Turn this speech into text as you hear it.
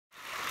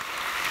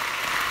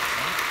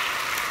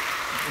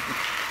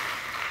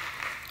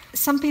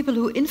some people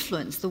who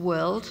influence the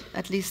world,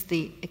 at least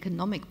the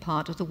economic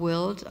part of the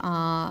world,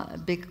 are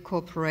big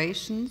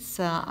corporations,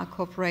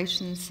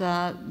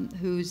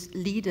 whose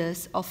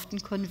leaders often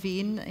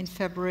convene in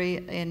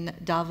February in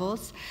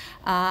Davos,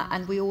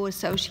 and we all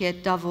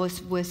associate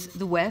Davos with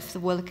the WEF, the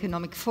World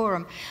Economic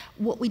Forum.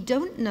 What we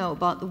don't know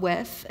about the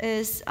WEF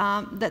is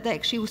that they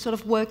actually sort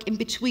of work in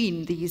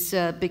between these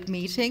big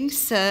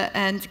meetings,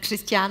 and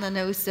Christiana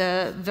knows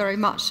very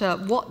much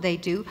what they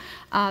do.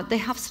 They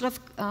have sort of,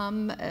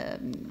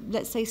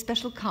 let's say,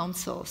 special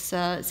councils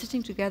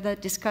sitting together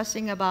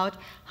discussing about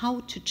how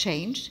to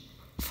change,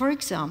 for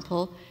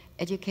example,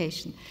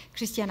 education.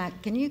 Christiana,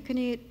 can you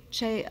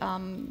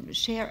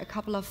share a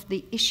couple of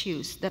the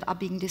issues that are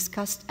being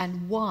discussed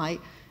and why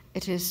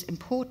it is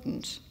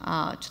important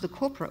to the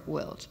corporate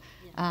world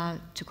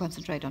to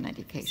concentrate on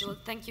education? So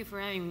thank you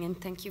for having me, and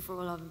thank you for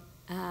all of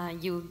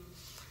you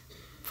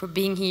for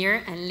being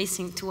here and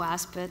listening to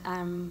us, but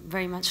I'm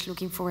very much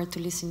looking forward to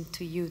listening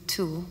to you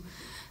too,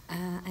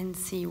 and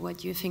see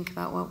what you think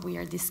about what we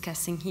are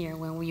discussing here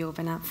when we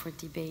open up for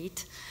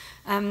debate.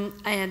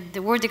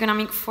 The World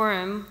Economic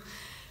Forum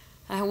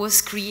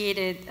was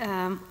created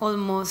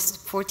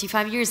almost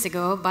 45 years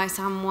ago by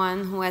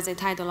someone who has a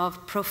title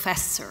of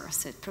professor,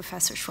 said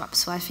Professor Schwab.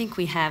 So I think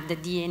we have the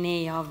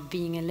DNA of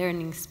being a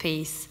learning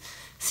space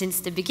since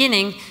the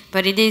beginning,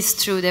 but it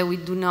is true that we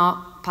do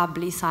not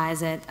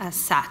publicize it as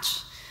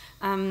such.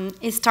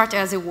 It started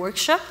as a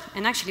workshop,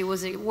 and actually it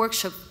was a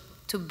workshop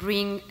to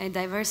bring a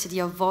diversity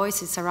of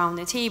voices around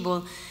the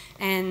table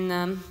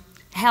and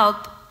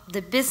help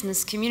the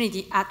business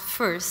community at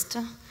first,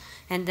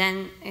 and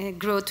then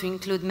grow to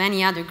include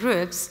many other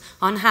groups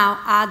on how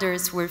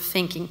others were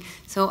thinking.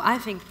 So I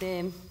think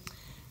the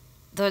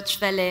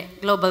Deutsche Welle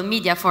Global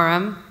Media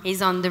Forum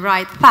is on the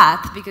right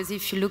path, because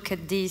if you look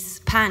at this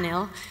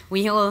panel,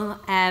 we all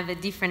have a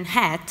different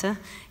hat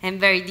and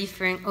very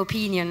different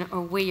opinion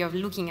or way of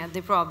looking at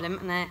the problem,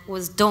 and it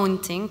was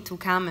daunting to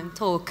come and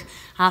talk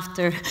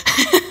after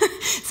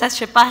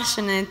such a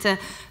passionate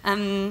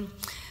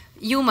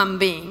human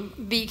being,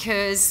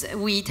 because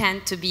we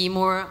tend to be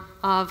more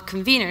of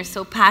conveners,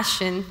 so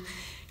passion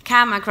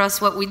come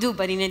across what we do,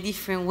 but in a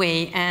different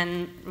way,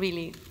 and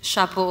really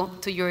chapeau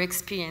to your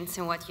experience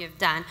and what you have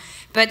done.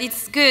 But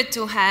it's good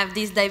to have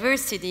this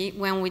diversity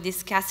when we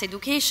discuss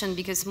education,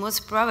 because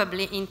most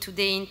probably in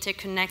today's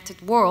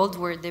interconnected world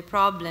where the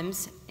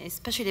problems,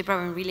 especially the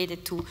problem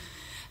related to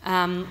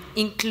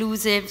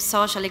inclusive,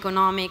 social,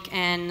 economic,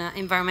 and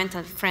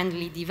environmental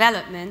friendly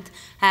development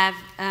have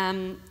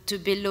to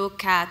be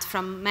looked at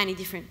from many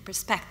different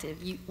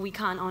perspectives. We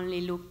can't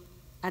only look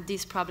at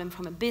this problem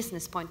from a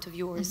business point of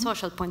view or a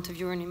social point of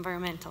view or an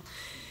environmental.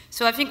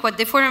 So I think what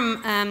the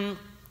forum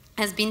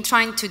has been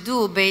trying to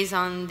do based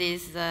on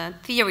this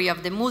theory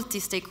of the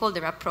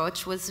multi-stakeholder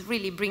approach was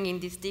really bringing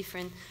these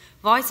different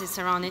voices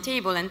around the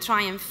table and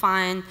try and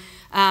find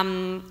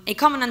a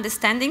common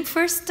understanding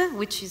first,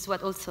 which is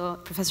what also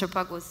Professor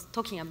Pog was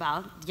talking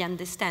about, the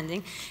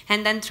understanding,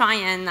 and then try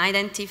and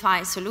identify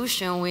a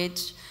solution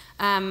which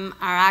are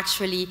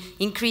actually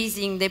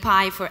increasing the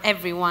pie for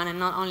everyone and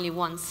not only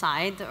one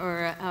side,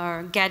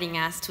 or getting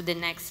us to the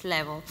next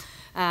level.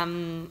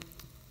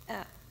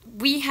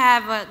 We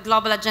have a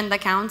Global Agenda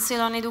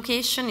Council on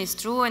education, it's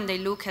true, and they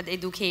look at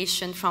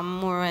education from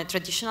more a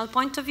traditional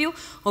point of view,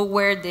 or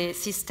where the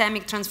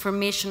systemic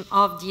transformation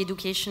of the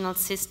educational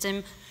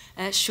system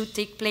should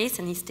take place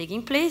and is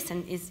taking place,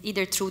 and is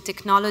either through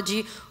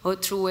technology or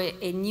through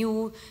a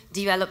new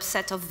developed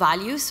set of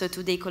values. So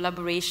today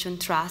collaboration,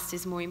 trust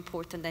is more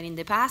important than in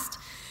the past.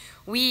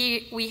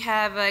 We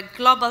have a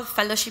global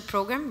fellowship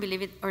program.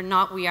 Believe it or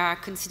not, we are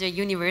considered a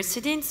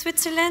university in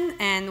Switzerland,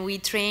 and we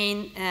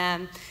train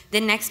the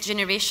next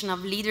generation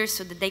of leaders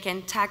so that they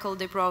can tackle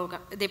the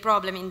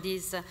problem in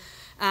this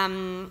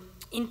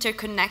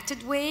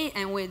interconnected way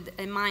and with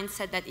a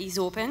mindset that is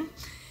open.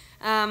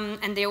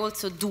 And they're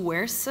also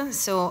doers,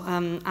 so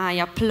I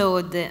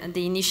applaud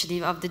the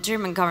initiative of the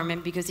German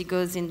government, because it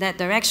goes in that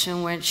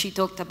direction where she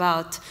talked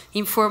about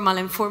informal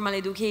and formal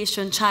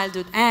education,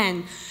 childhood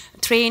and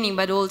training,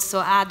 but also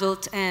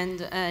adult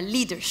and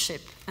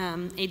leadership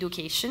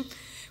education.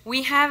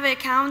 We have a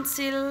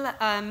council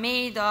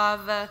made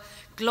of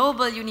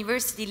global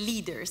university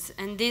leaders,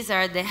 and these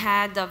are the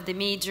head of the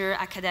major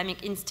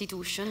academic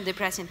institution, the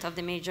president of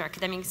the major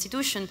academic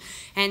institution,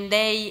 and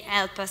they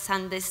help us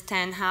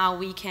understand how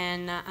we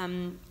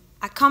can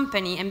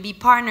accompany and be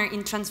partner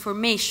in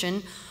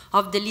transformation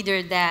of the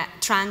leader that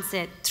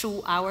transit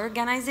through our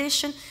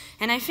organization.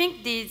 And I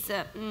think this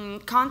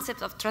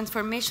concept of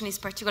transformation is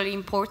particularly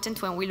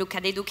important when we look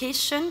at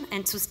education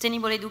and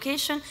sustainable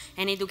education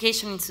and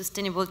education in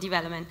sustainable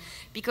development.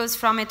 Because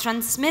from a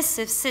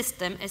transmissive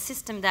system, a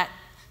system that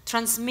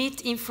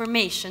transmits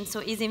information, so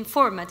is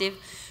informative,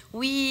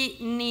 we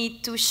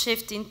need to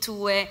shift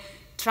into a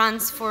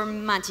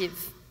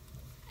transformative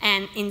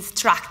and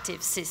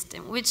instructive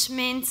system, which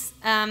means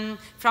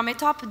from a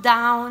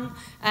top-down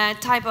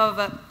type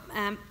of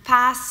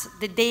pass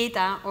the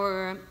data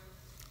or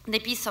the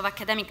piece of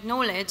academic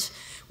knowledge,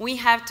 we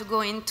have to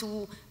go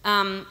into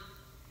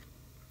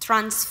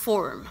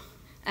transform.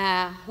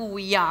 who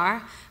we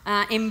are,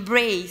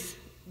 embrace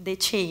the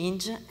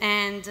change,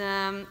 and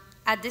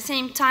at the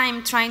same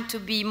time trying to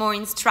be more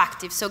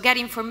instructive, so get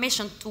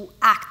information to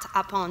act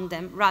upon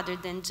them rather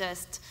than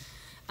just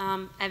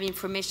have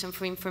information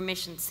for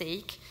information's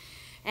sake.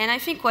 And I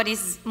think what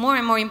is more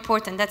and more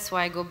important, that's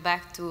why I go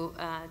back to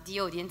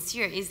the audience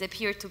here, is the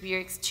peer-to-peer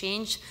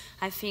exchange.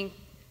 I think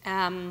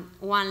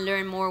one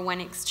learn more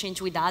when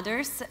exchange with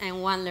others,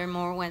 and one learn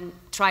more when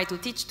try to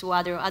teach to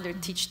other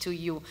teach to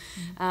you.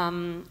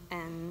 And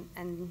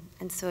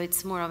so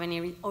it's more of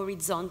an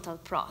horizontal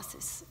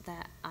process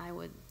that I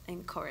would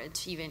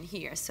encourage even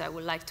here. So I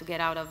would like to get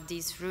out of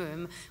this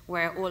room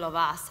where all of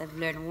us have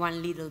learned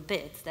one little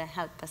bit that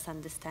help us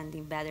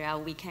understanding better how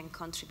we can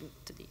contribute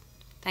to it.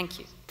 Thank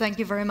you. Thank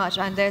you very much.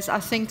 And there's, I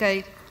think,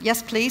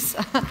 yes, please.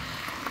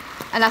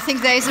 And I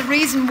think there is a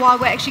reason why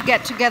we actually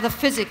get together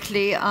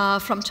physically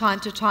from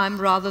time to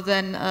time, rather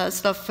than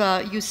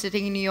you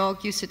sitting in New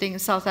York, you sitting in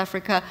South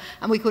Africa,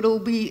 and we could all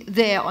be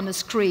there on a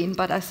screen.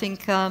 But I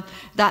think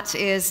that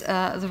is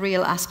the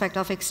real aspect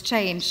of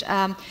exchange.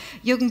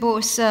 Jürgen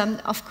Boos,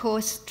 of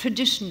course,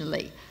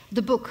 traditionally,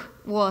 the book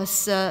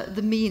was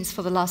the means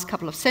for the last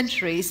couple of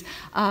centuries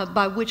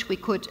by which we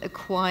could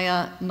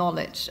acquire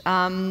knowledge.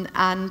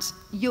 And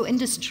your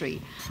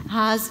industry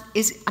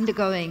is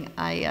undergoing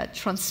a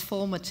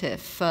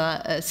transformative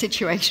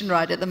situation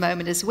right at the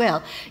moment as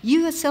well.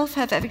 You yourself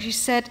have actually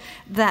said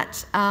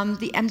that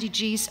the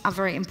MDGs are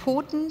very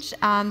important,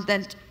 and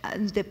that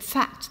the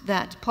fact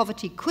that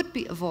poverty could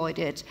be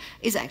avoided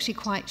is actually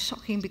quite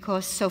shocking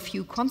because so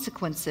few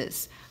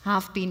consequences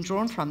have been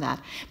drawn from that.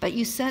 But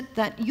you said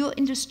that your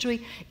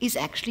industry is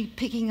actually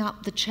picking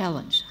up the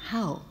challenge.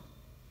 How?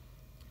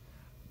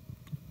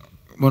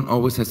 One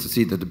always has to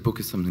see that the book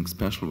is something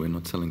special. We're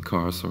not selling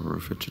cars or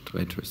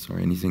refrigerators or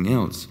anything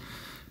else.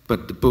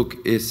 But the book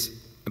is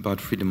about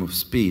freedom of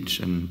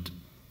speech and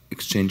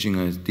exchanging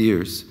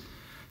ideas.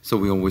 So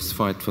we always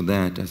fight for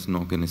that as an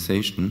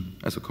organization,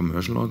 as a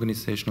commercial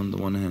organization on the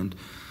one hand,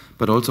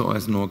 but also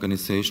as an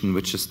organization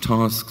which is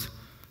tasked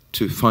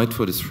to fight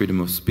for this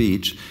freedom of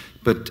speech,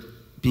 but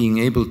being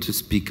able to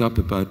speak up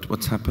about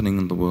what's happening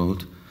in the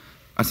world.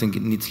 I think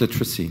it needs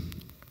literacy,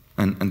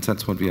 and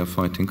that's what we are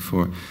fighting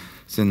for.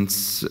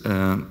 Since,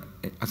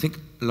 I think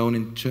alone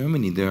in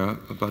Germany, there are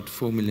about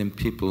 4 million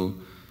people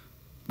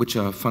which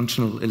are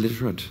functional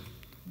illiterate,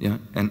 yeah?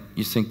 And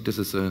you think this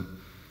is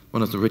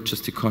one of the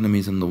richest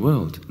economies in the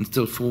world, and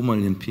still 4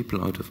 million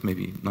people out of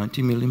maybe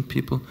 90 million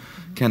people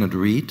cannot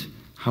read.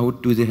 How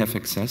do they have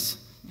access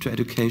to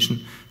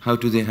education? How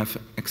do they have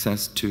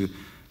access to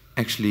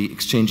actually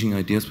exchanging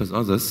ideas with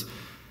others?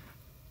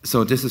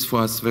 So this is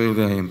for us very,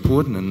 very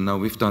important, and now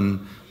we've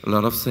done a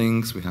lot of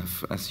things. We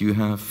have, as you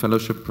have,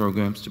 fellowship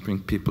programs to bring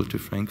people to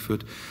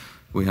Frankfurt.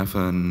 We have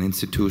an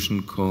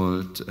institution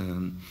called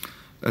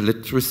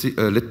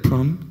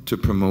Litprom to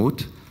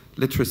promote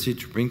literacy,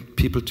 to bring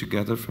people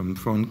together from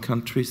foreign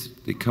countries.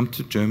 They come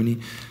to Germany,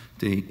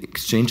 they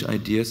exchange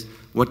ideas,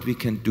 what we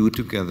can do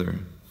together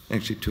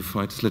actually to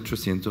fight this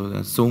literacy. And so there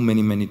are so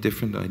many, many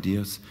different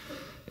ideas,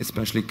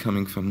 especially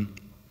coming from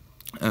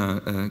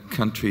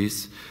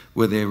countries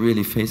where they're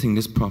really facing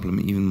this problem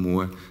even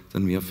more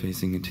than we are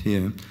facing it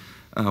here.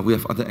 We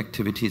have other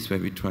activities where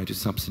we try to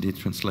subsidize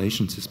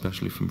translations,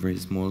 especially from very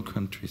small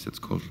countries. It's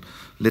called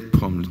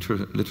Litprom,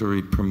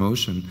 Literary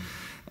Promotion.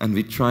 And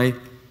we try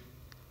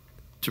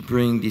to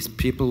bring these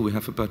people. We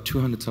have about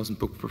 200,000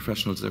 book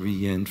professionals every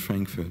year in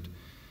Frankfurt.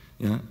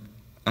 Yeah?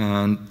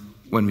 And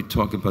when we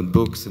talk about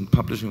books and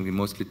publishing, we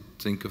mostly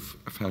think of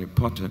Harry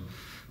Potter.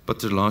 But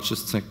the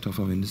largest sector of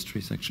our industry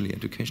is actually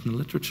educational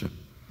literature.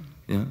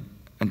 Yeah?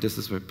 And this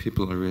is where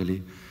people are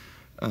really,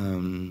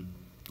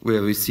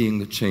 where we're seeing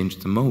the change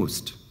the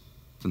most.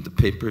 And the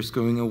paper is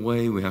going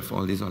away, we have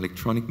all these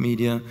electronic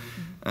media,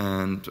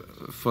 and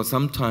for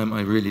some time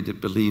I really did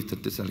believe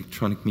that this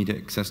electronic media,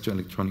 access to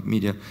electronic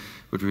media,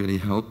 would really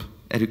help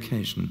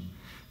education.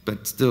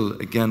 But still,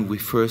 again, we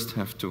first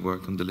have to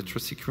work on the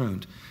literacy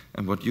ground.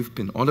 And what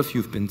all of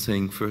you have been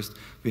saying first,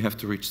 we have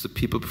to reach the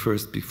people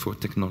first before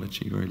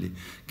technology really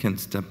can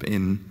step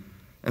in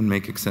and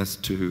make access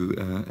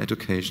to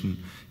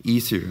education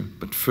easier.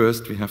 But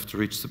first we have to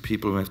reach the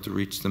people, we have to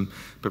reach them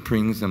by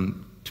bringing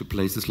them to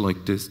places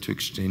like this to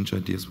exchange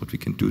ideas, what we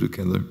can do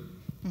together.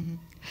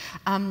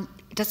 Mm-hmm.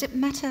 Does it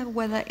matter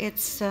whether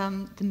it's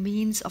the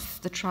means of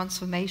the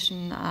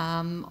transformation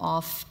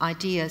of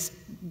ideas?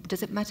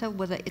 Does it matter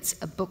whether it's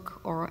a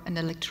book or an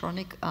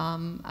electronic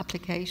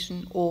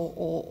application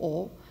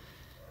or?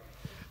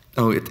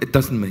 No, it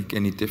doesn't make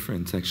any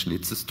difference, actually.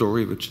 It's a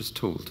story which is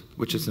told,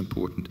 which is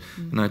important.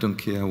 Mm-hmm. And I don't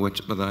care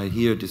whether I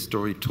hear this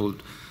story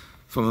told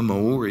from a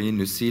Maori in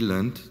New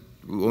Zealand,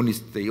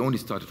 they only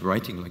started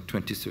writing like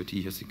 20, 30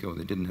 years ago.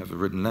 They didn't have a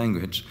written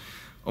language.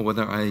 Or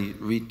whether I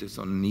read this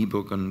on an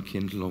ebook, on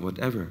Kindle, or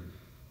whatever.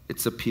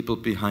 It's the people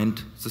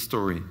behind the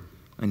story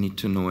I need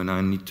to know, and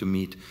I need to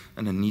meet,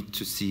 and I need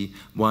to see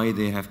why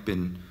they have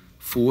been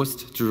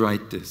forced to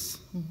write this.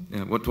 Mm-hmm.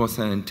 Yeah, what was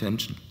their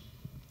intention?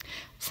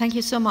 Thank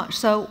you so much.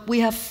 So we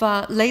have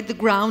laid the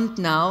ground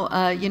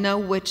now, you know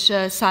which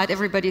side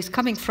everybody is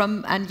coming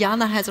from, and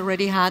Jana has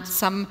already had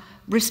some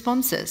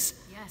responses.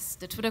 Yes,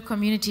 the Twitter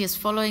community is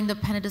following the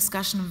panel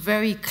discussion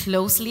very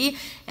closely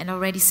and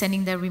already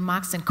sending their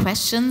remarks and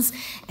questions.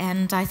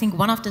 And I think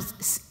one of the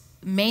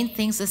main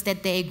things is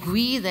that they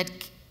agree that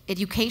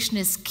education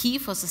is key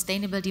for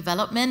sustainable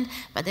development,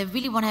 but they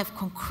really want to have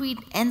concrete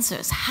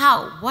answers.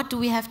 How? What do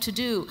we have to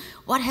do?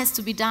 What has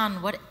to be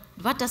done?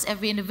 What does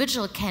every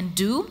individual can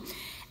do?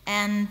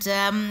 And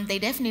they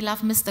definitely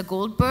love Mr.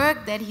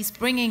 Goldberg, that he's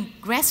bringing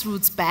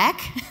grassroots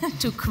back,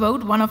 to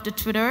quote one of the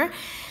Twitter.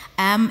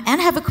 And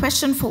have a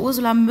question for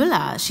Ursula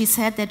Müller. She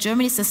said that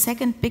Germany is the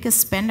second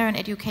biggest spender in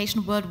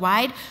education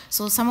worldwide.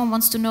 So someone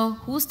wants to know,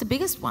 who's the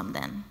biggest one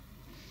then?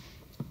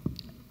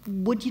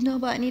 Would you know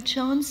by any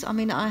chance? I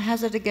mean, I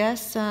hazard a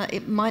guess.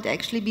 It might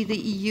actually be the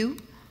EU,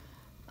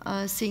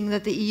 seeing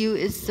that the EU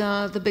is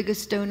the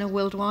biggest donor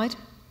worldwide.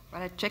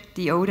 Well, I checked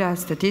the ODA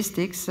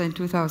statistics in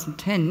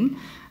 2010,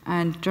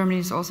 and Germany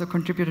has also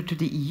contributed to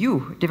the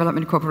EU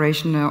development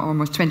cooperation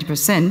almost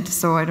 20%,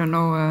 so I don't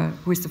know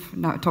who is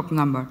the top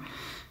number.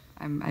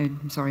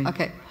 I'm sorry.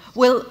 Okay.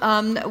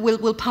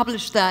 We'll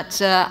publish that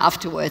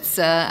afterwards,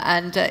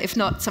 and if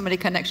not, somebody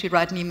can actually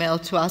write an email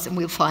to us, and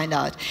we'll find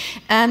out.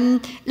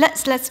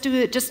 Let's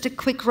do just a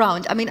quick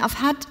round. I mean, I've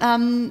had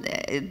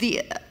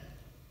the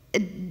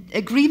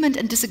agreement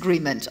and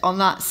disagreement on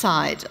that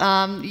side.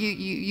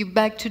 You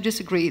beg to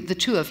disagree, the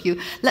two of you.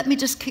 Let me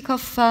just kick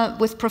off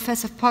with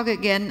Professor Pogge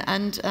again,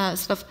 and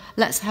sort of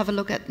let's have a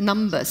look at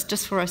numbers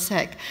just for a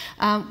sec.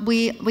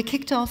 We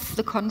kicked off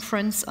the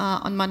conference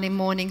on Monday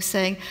morning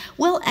saying,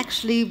 well,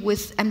 actually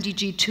with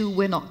MDG2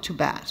 we're not too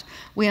bad.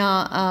 We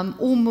are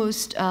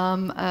almost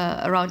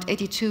around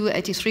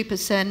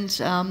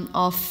 82–83%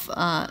 of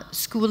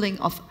schooling,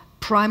 of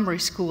primary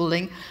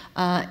schooling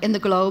in the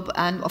globe,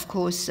 and of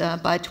course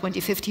by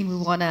 2015 we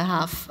want to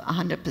have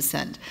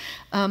 100%.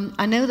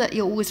 I know that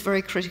you're always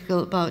very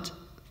critical about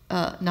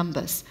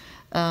numbers,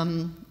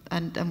 and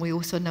we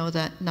also know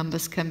that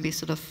numbers can be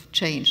sort of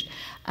changed.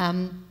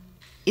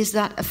 Is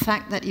that a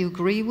fact that you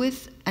agree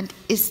with, and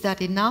is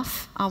that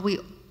enough? Are we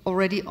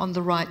already on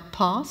the right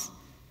path?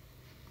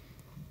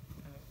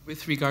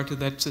 With regard to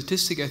that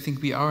statistic, I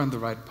think we are on the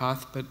right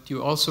path, but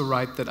you're also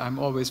right that I'm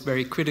always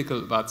very critical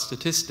about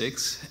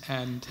statistics.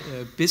 And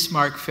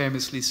Bismarck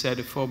famously said,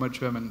 a former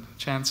German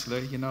chancellor,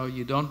 you know,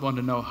 you don't want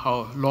to know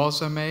how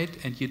laws are made,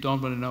 and you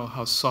don't want to know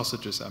how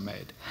sausages are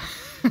made.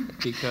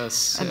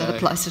 Because and that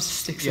applies to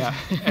statistics. Yeah,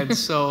 and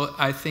so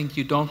I think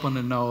you don't want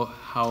to know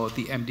how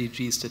the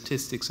MDG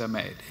statistics are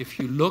made. If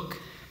you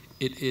look,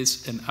 it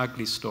is an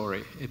ugly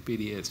story. It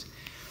really is.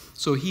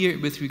 So here,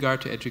 with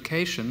regard to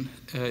education,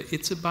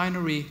 it's a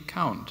binary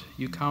count.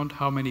 You count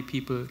how many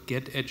people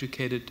get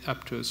educated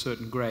up to a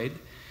certain grade.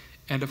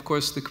 And of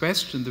course,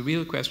 the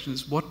real question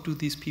is, what do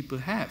these people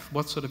have?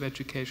 What sort of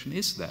education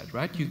is that,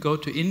 right? You go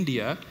to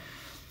India,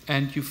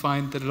 and you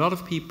find that a lot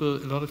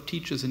of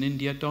teachers in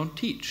India don't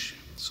teach.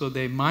 So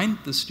they mind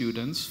the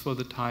students for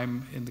the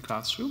time in the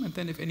classroom, and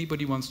then if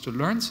anybody wants to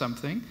learn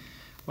something,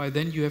 why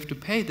then you have to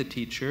pay the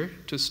teacher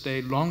to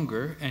stay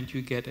longer, and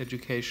you get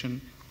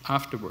education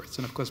afterwards.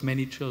 And of course,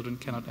 many children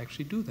cannot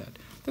actually do that.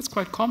 That's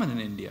quite common in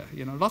India.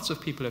 You know, lots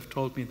of people have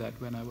told me that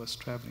when I was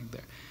traveling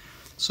there.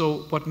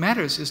 So what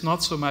matters is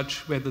not so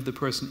much whether the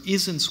person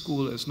is in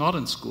school or is not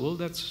in school.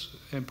 That's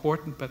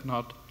important, but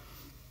not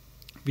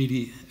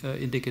really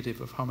indicative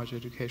of how much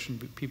education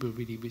people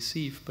really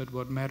receive. But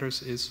what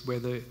matters is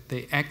whether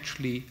they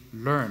actually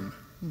learn.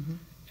 Mm-hmm.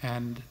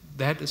 And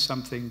that is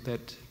something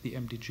that the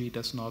MDG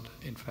does not,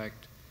 in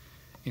fact,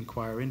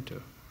 inquire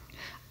into.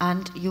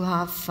 And you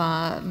have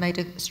made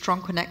a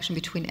strong connection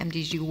between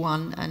MDG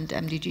 1 and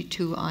MDG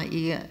 2,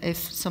 i.e. if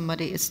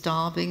somebody is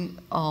starving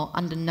or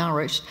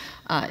undernourished,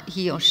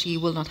 he or she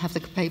will not have the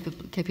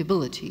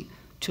capability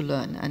to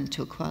learn and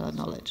to acquire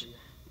knowledge.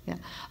 Yeah.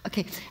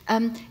 Okay.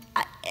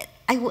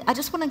 I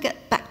just want to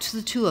get back to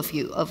the two of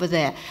you over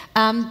there,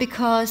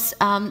 because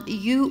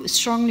you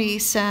strongly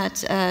said,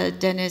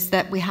 Dennis,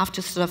 that we have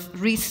to sort of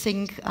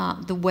rethink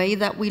the way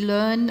that we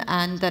learn,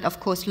 and that, of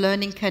course,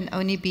 learning can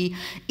only be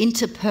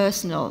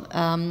interpersonal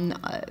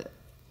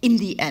in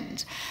the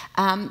end.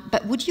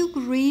 But would you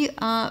agree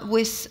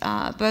with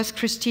both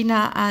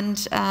Christina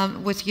and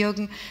with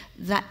Jürgen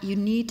that you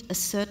need a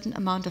certain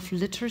amount of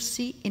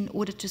literacy in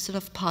order to sort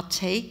of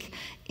partake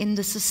in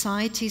the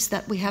societies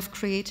that we have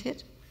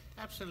created?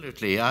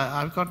 Absolutely.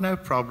 I've got no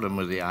problem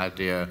with the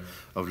idea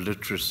of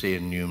literacy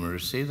and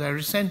numeracy. They're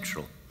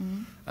essential.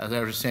 Mm-hmm.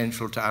 They're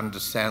essential to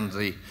understand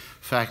the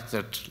fact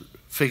that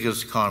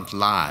figures can't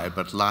lie,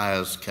 but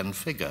liars can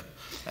figure,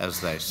 as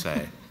they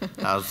say.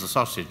 How's the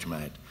sausage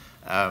made?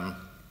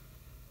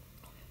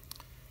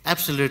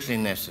 Absolutely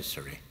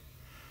necessary.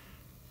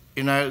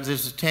 You know,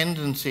 there's a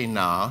tendency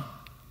now,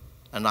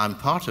 and I'm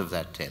part of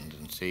that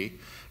tendency,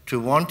 to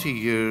want to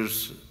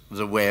use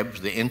the web,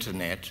 the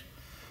internet,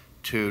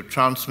 to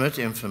transmit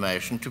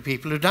information to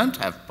people who don't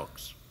have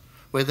books,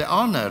 where there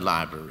are no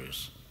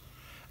libraries.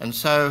 And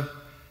so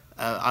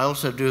I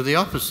also do the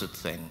opposite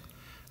thing.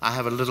 I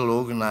have a little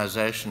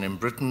organization in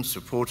Britain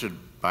supported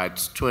by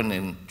its twin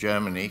in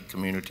Germany,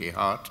 Community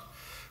Heart,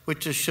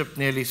 which has shipped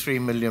nearly 3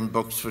 million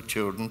books for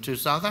children to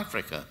South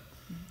Africa.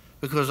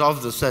 Because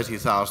of the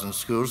 30,000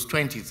 schools,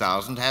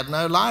 20,000 had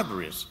no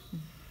libraries.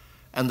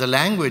 And the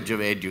language of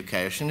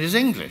education is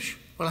English.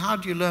 Well, how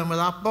do you learn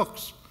without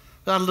books?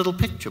 Without a little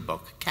picture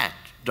book, cat,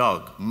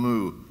 dog,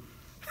 moo,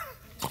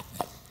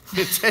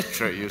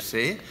 etc., you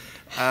see.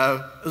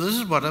 This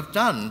is what I've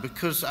done,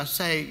 because I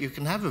say you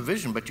can have a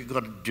vision, but you've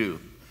got to do.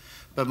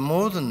 But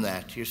more than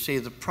that, you see,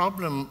 the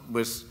problem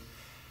with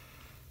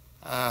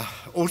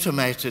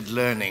automated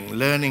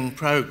learning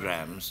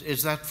programs,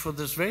 is that for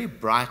this very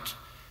bright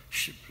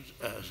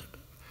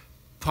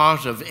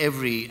part of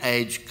every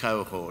age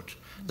cohort,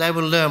 they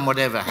will learn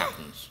whatever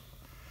happens.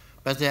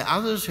 But there are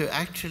others who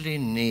actually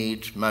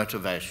need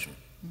motivation.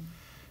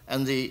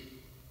 And the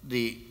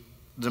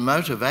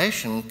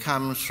motivation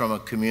comes from a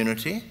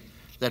community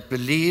that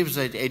believes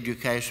that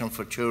education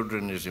for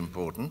children is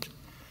important.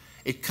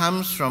 It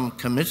comes from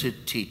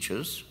committed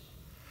teachers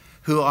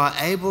who are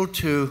able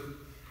to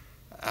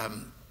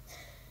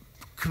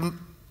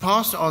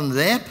pass on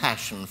their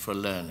passion for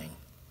learning.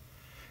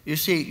 You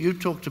see, you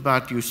talked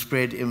about you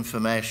spread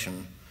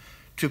information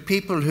to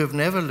people who have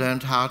never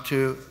learned how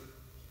to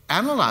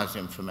analyze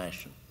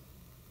information.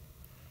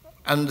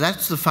 And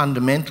that's the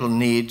fundamental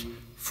need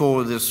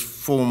for this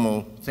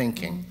formal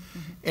thinking.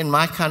 In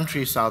my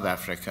country, South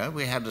Africa,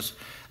 we had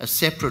a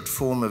separate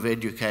form of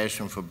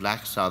education for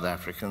black South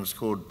Africans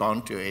called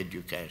Bantu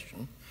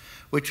education,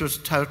 which was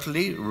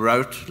totally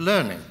rote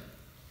learning.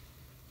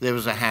 There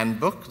was a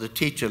handbook, the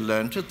teacher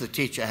learned it, the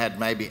teacher had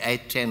maybe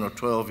 8, 10 or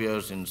 12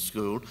 years in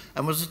school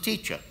and was a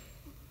teacher.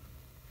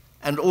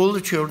 And all the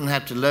children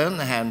had to learn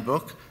the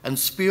handbook and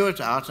spew it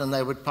out and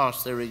they would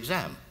pass their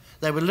exam.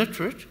 They were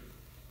literate,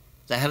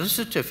 they had a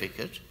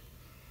certificate,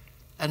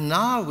 and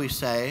now we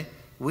say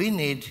we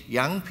need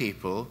young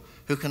people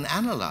who can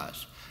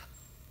analyze.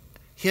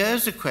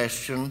 Here's a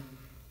question,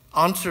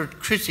 answer it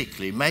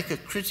critically, make a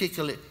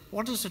critical,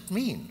 what does it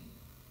mean?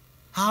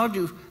 How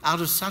do, out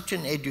of such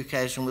an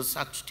education with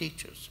such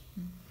teachers?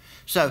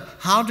 So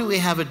how do we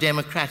have a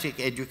democratic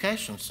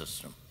education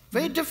system?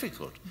 Very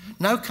difficult.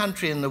 No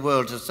country in the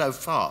world has so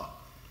far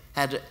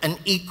had an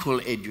equal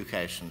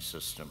education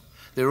system.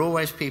 There are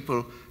always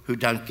people who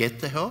don't get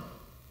the help.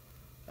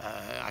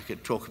 I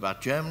could talk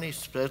about Germany,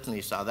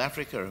 certainly South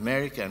Africa,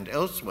 America, and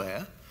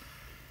elsewhere.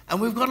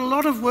 And we've got a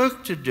lot of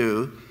work to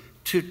do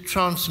to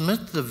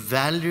transmit the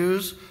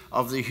values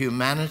of the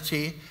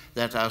humanity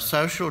that our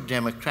social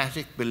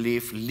democratic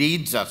belief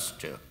leads us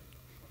to.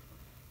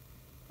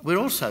 We're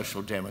all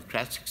social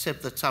democrats,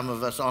 except that some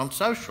of us aren't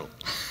social.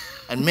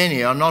 And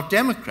many are not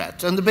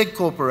Democrats, and the big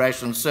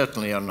corporations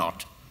certainly are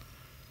not.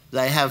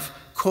 They have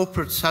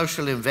corporate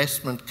social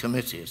investment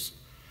committees,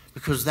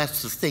 because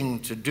that's the thing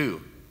to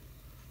do,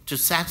 to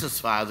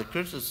satisfy the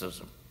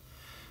criticism.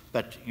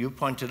 But you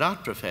pointed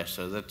out,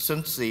 Professor, that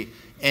since the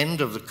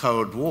end of the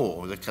Cold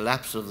War, the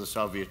collapse of the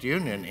Soviet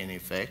Union, in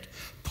effect,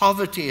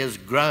 poverty has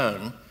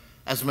grown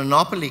as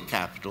monopoly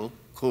capital,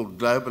 called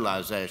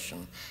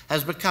globalization,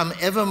 has become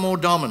ever more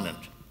dominant.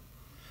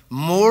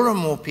 More and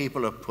more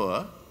people are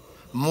poor,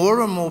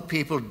 more and more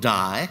people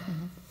die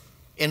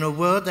in a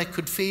world that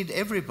could feed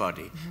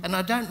everybody. And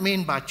I don't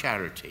mean by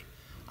charity.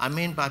 I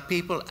mean by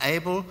people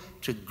able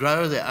to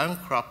grow their own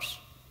crops,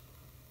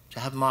 to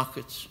have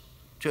markets,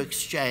 to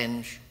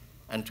exchange,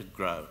 and to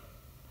grow.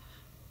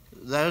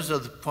 Those are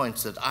the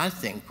points that I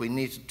think we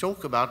need to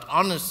talk about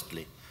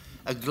honestly.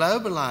 A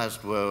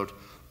globalized world,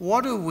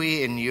 what do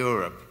we in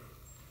Europe,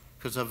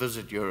 because I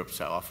visit Europe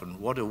so often,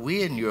 what do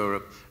we in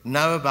Europe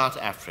know about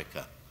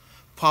Africa?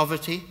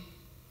 Poverty,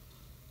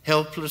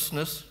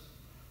 helplessness,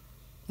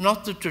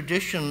 not the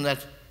tradition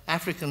that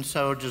African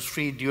soldiers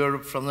freed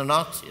Europe from the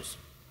Nazis.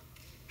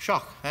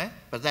 Shock, eh?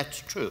 But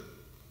that's true.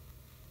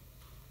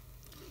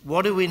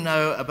 What do we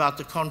know about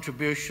the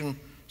contribution,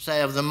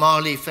 say, of the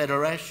Mali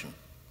Federation?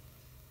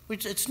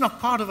 Which it's not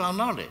part of our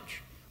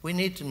knowledge. We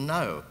need to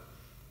know.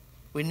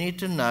 We need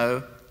to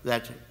know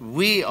that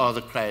we are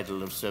the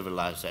cradle of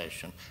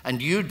civilization,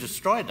 and you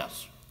destroyed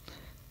us.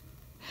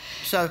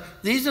 So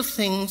these are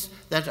things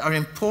that are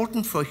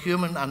important for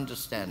human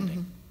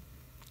understanding.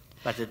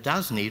 But it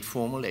does need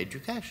formal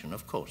education,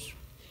 of course.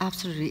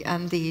 Absolutely,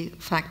 and the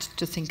fact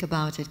to think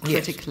about it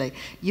critically.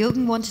 Yes.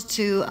 Jürgen wanted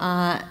to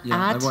add.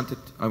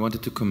 I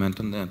wanted to comment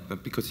on that,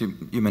 but because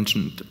you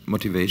mentioned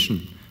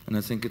motivation, and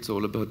I think it's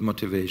all about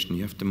motivation.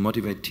 You have to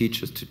motivate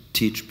teachers to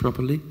teach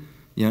properly,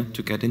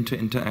 to get into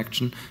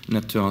interaction,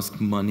 not to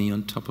ask money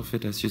on top of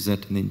it, as you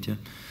said in India,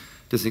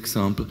 this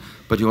example.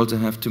 But you also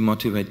have to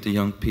motivate the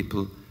young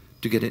people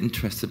to get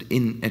interested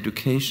in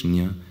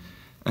education,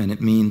 And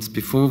it means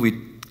before we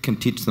can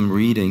teach them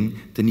reading,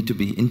 they need to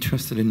be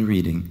interested in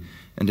reading.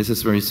 And this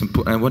is very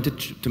simple. I wanted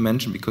to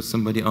mention, because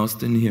somebody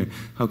asked in here,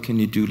 how can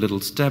you do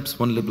little steps?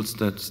 One little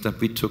step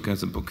we took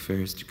as a book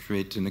fair is to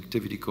create an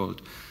activity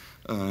called,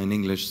 in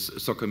English,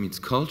 Soccer Meets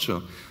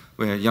Culture,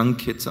 where young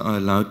kids are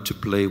allowed to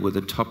play with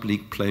a top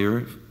league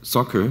player,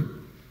 soccer,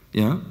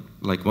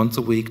 like once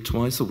a week,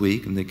 twice a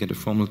week, and they get a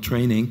formal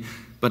training.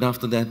 but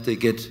after that they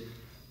get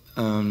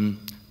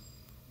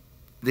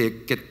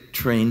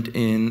trained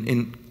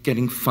in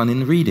getting fun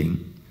in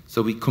reading.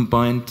 So we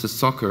combined the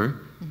soccer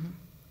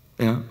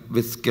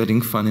with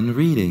getting fun in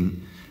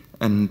reading.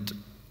 And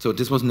so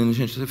this was an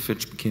initiative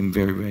which became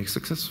very, very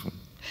successful.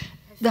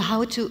 The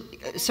how to,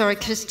 sorry,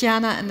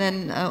 Christiana and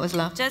then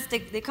Ursula. Just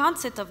the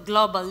concept of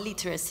global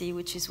literacy,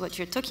 which is what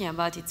you're talking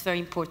about, it's very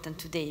important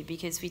today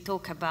because we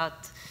talk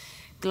about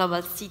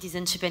global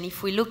citizenship, and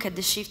if we look at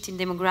the shift in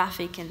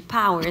demographic and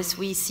powers,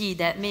 we see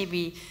that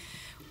maybe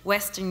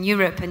Western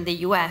Europe and the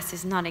US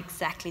is not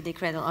exactly the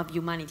cradle of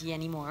humanity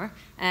anymore.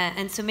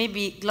 And so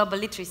maybe global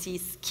literacy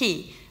is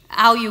key.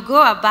 How you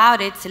go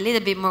about it's a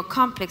little bit more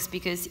complex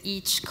because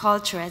each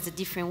culture has a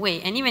different way.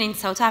 And even in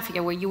South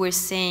Africa, where you were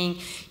saying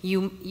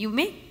you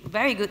make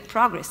very good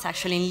progress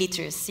actually in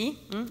literacy,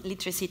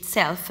 literacy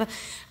itself,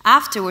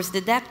 afterwards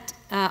the depth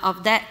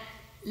of that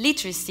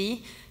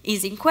literacy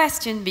is in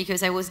question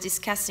because I was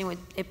discussing with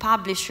a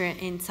publisher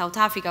in South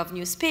Africa of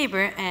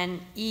newspaper,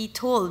 and he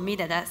told me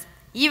that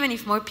even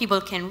if more people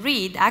can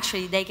read,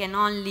 actually they can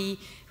only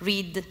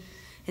read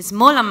a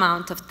small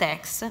amount of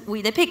text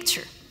with a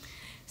picture.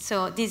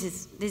 So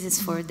this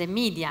is for the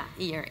media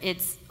here.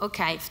 It's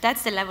okay, if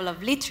that's the level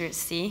of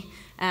literacy,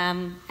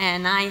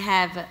 and I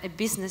have a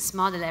business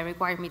model that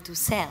requires me to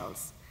sell,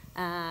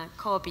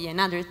 copy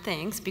and other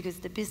things, because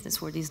the business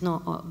world is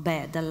not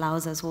bad,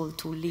 allows us all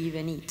to live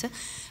and eat.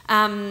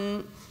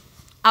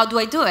 How do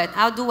I do it?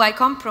 How do I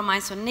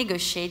compromise or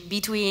negotiate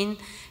between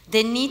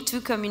the need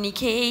to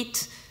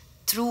communicate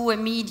through a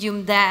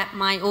medium that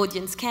my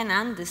audience can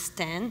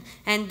understand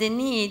and the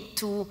need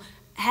to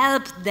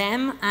help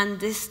them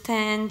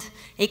understand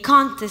a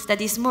context that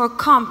is more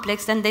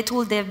complex than the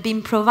tool they've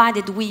been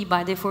provided with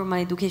by the formal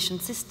education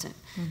system?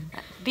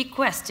 Big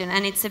question,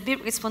 and it's a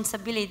big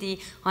responsibility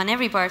on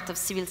every part of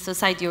civil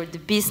society or the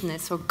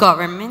business or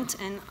government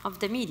and of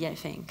the media, I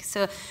think.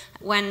 So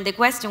when the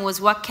question was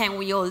what can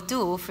we all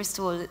do, first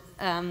of all,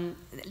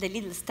 the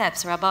little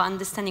steps are about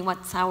understanding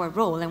what's our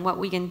role and what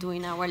we can do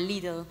in our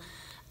little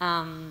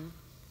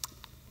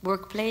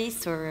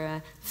workplace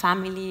or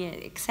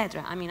family,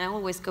 etc. I mean, I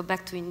always go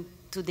back to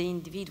the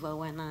individual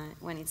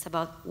when it's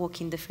about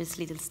walking the first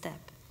little step.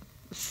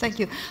 Thank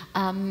you.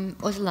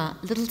 Ursula,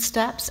 little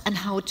steps and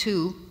how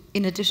to,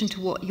 in addition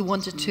to what you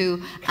wanted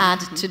to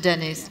add to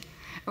Dennis.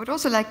 I would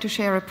also like to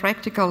share a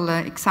practical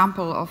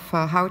example of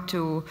how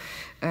to,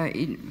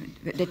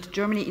 that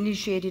Germany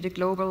initiated a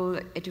global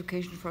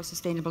education for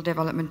sustainable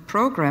development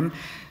program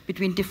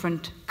between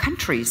different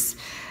countries.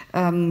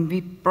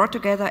 We brought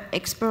together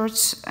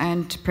experts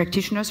and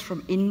practitioners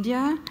from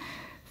India,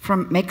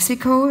 from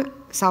Mexico,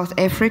 South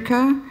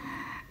Africa,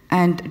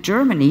 and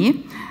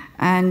Germany.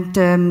 And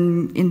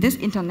in this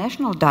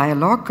international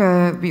dialogue,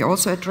 we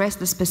also address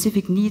the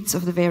specific needs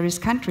of the various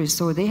countries.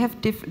 So they have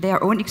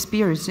their own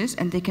experiences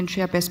and they can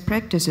share best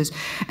practices.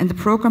 And the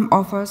program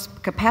offers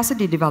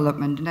capacity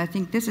development. And I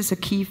think this is a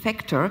key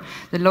factor,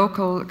 the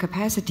local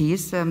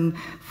capacities.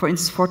 For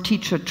instance, for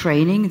teacher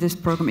training, this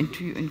program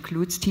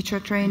includes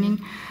teacher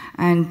training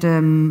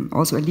and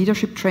also a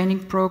leadership training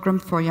program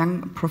for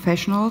young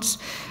professionals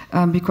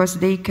because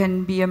they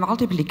can be a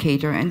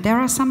multiplicator. And there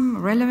are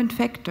some relevant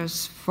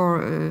factors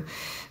for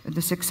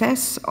the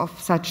success of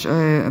such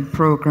a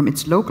program.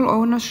 It's local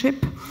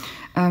ownership.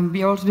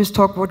 We always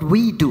talk what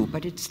we do,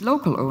 but it's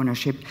local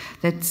ownership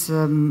that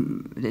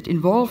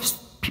involves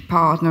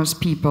partners,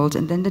 peoples,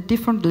 and then the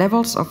different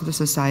levels of the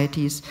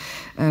societies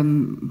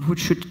who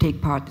should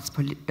take part. It's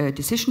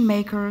decision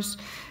makers,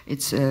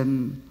 it's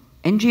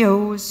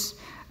NGOs,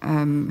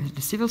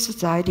 the civil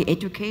society,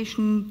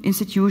 education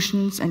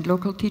institutions, and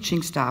local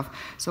teaching staff.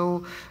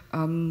 So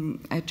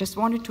I just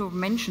wanted to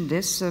mention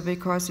this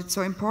because it's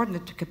so important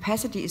that the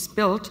capacity is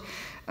built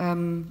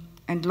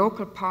and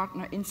local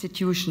partner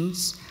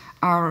institutions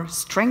are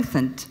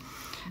strengthened.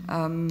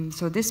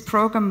 So this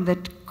program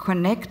that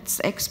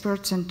connects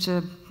experts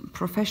and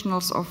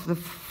professionals of the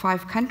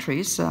 5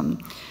 countries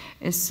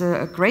is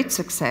a great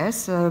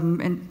success,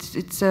 and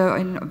it's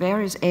in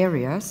various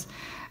areas.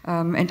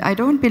 And I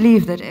don't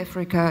believe that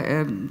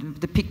Africa,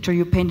 the picture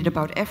you painted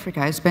about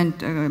Africa, I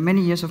spent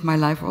many years of my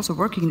life also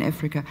working in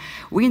Africa.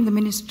 We in the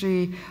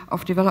Ministry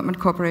of Development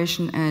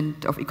Cooperation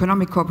and of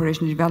Economic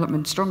Cooperation and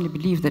Development strongly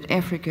believe that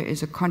Africa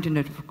is a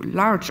continent of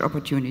large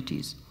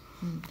opportunities.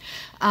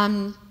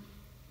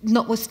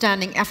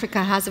 Notwithstanding,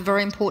 Africa has a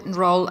very important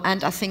role,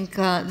 and I think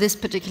this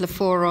particular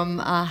forum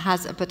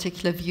has a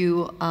particular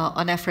view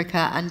on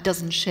Africa and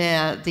doesn't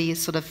share the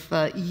sort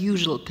of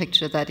usual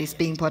picture that is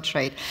being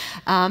portrayed.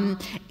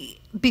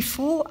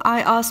 Before I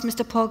ask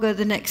Mr. Pogge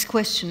the next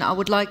question, I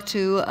would like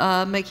to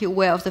make you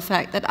aware of the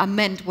fact that I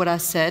meant what I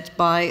said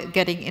by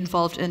getting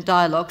involved in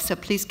dialogue, so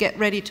please get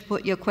ready to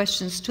put your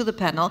questions to the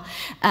panel.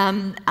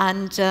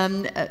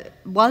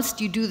 Whilst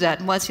you do that,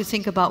 and whilst you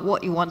think about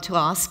what you want to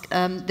ask,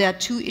 there are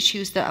 2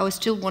 issues that I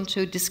still want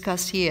to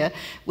discuss here,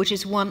 which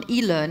is one,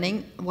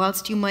 e-learning.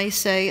 Whilst you may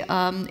say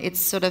it's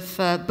sort of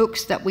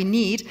books that we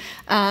need,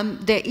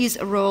 there is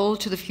a role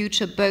to the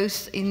future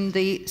both in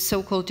the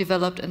so-called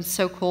developed and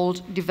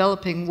so-called developing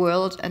developing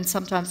world, and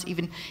sometimes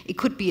even it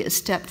could be a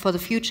step for the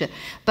future.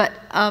 But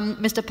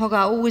Mr. Pogge,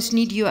 I always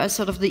need you as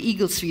sort of the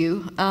eagle's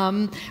view.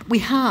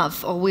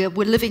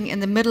 We're living in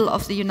the middle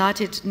of the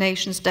United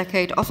Nations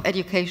Decade of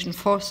Education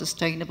for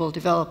Sustainable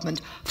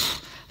Development.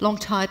 Long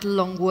title,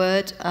 long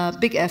word,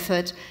 big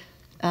effort,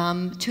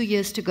 2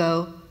 years to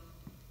go.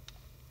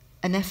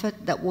 An effort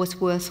that was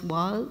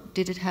worthwhile?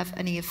 Did it have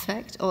any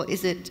effect? Or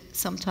is it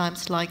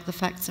sometimes like the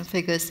facts and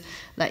figures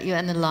that you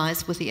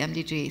analyze with the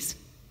MDGs?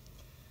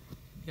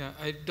 Yeah,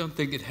 I don't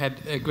think it had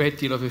a great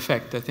deal of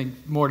effect. I think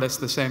more or less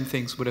the same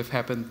things would have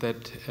happened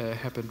that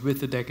happened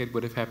with the decade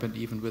would have happened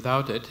even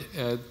without it.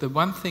 The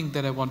one thing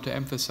that I want to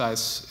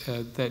emphasize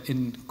that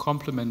in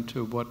complement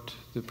to what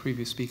the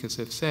previous speakers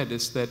have said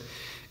is that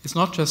it's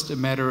not just a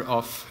matter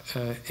of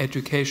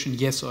education,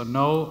 yes or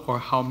no, or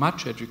how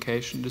much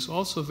education. It is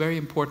also very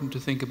important to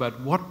think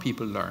about what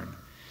people learn.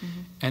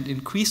 Mm-hmm. And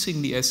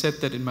increasingly, I said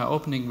that in my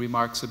opening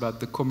remarks about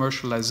the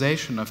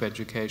commercialization of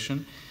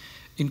education,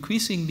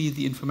 increasingly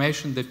the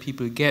information that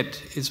people get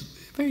is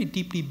very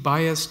deeply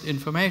biased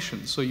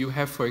information. So you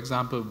have, for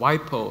example,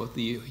 WIPO,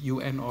 the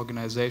UN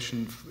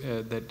organization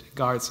that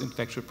guards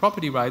intellectual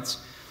property rights,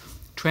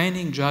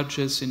 training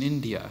judges in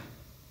India.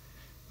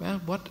 Well,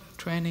 what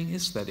training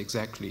is that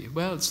exactly?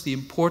 Well, it's the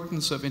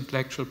importance of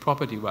intellectual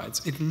property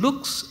rights. It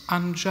looks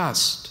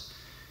unjust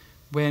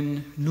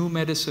when new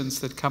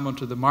medicines that come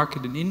onto the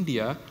market in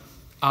India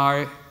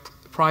are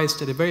priced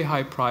at a very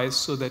high price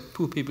so that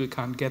poor people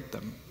can't get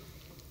them.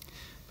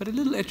 But a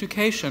little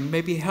education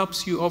maybe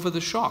helps you over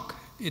the shock.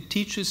 It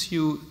teaches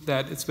you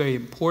that it's very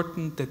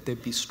important that there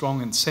be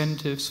strong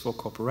incentives for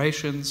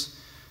corporations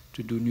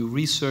to do new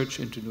research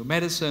into new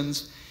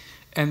medicines.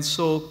 And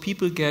so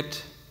people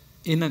get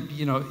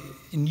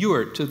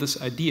inured to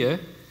this idea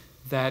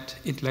that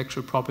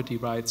intellectual property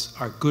rights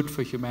are good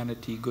for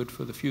humanity, good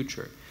for the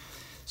future.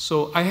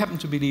 So I happen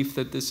to believe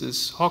that this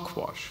is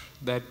hogwash,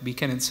 that we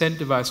can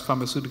incentivize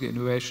pharmaceutical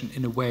innovation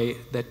in a way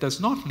that does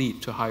not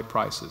lead to high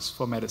prices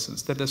for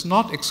medicines, that does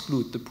not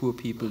exclude the poor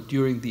people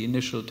during the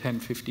initial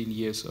 10, 15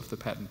 years of the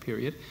patent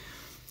period.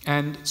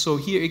 And so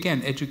here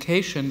again,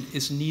 education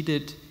is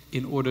needed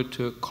in order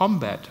to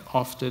combat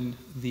often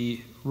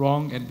the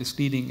wrong and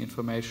misleading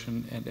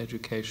information and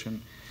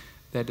education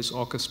that is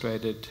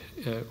orchestrated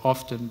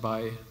often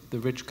by the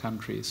rich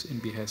countries in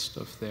behest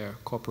of their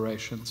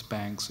corporations,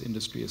 banks,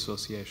 industry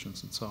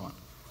associations, and so on.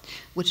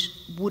 Which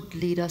would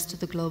lead us to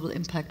the Global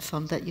Impact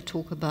Fund that you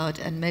talk about,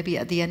 and maybe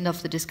at the end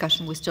of the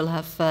discussion we still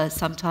have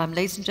some time.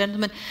 Ladies and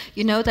gentlemen,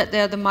 you know that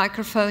there are the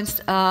microphones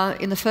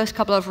in the first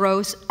couple of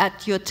rows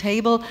at your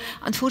table.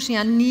 Unfortunately,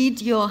 I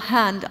need your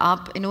hand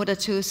up in order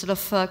to sort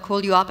of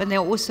call you up, and there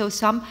are also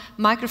some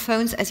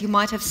microphones, as you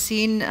might have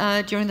seen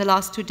during the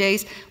last 2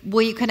 days,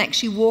 where you can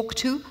actually walk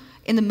to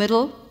in the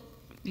middle.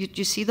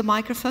 You see the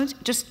microphones?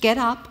 Just get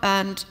up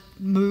and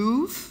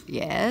move.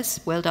 Yes,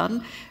 well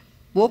done.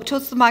 Walk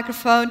towards the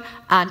microphone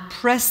and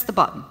press the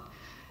button.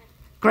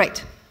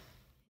 Great.